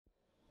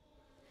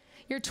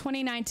Your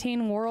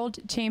 2019 world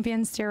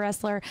champion steer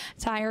wrestler,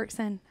 Ty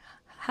Erickson.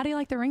 How do you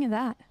like the ring of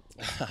that?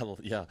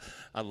 Yeah,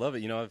 I love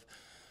it.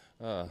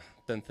 I've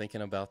been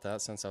thinking about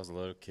that since I was a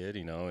little kid,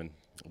 and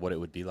what it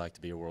would be like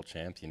to be a world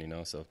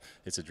champion, so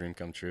it's a dream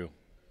come true.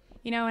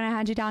 When I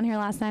had you down here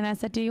last night, I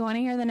said, do you want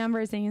to hear the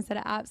numbers? And you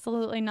said,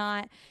 absolutely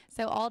not.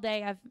 So all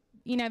day I've,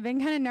 been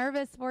kind of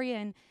nervous for you.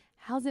 And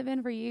how's it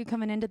been for you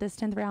coming into this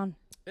 10th round?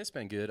 It's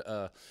been good.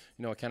 I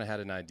kind of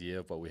had an idea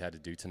of what we had to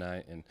do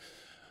tonight.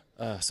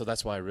 And so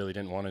that's why I really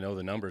didn't want to know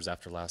the numbers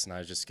after last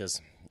night, just because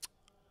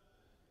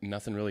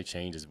nothing really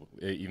changes,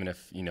 even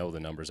if you know the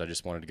numbers. I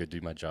just wanted to go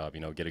do my job,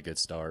 get a good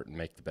start and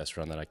make the best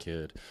run that I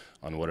could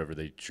on whatever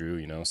they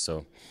drew,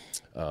 So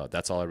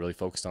that's all I really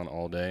focused on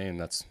all day, and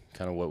that's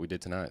kind of what we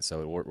did tonight.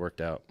 So it worked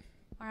out.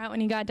 All right,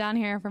 when you got down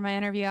here for my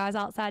interview, I was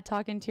outside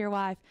talking to your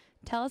wife.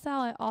 Tell us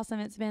how awesome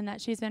it's been that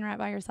she's been right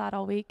by your side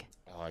all week.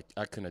 Oh,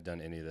 I couldn't have done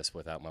any of this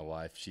without my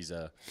wife. She's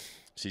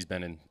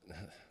been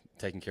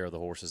taking care of the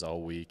horses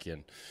all week,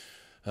 and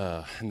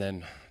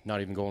then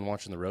not even going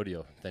watching the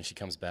rodeo. Then she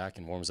comes back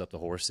and warms up the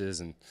horses,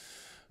 and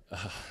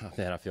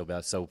man, I feel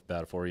so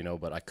bad for her,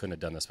 but I couldn't have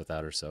done this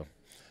without her. So,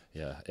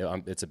 yeah,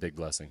 it's a big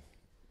blessing.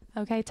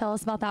 Okay, tell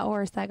us about that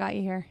horse that got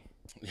you here.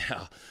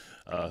 Yeah,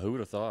 who would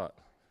have thought?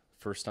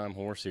 First time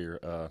horse here.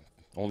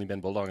 Only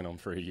been bulldogging him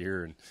for a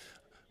year, and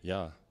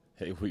yeah,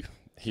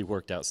 he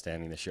worked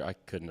outstanding this year. I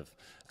couldn't have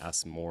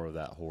asked more of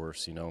that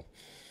horse,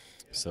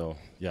 So,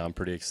 yeah, I'm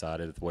pretty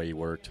excited with the way he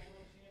worked.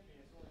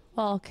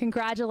 Well,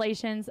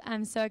 congratulations.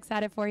 I'm so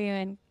excited for you,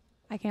 and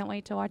I can't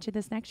wait to watch you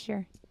this next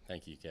year.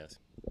 Thank you, Cass.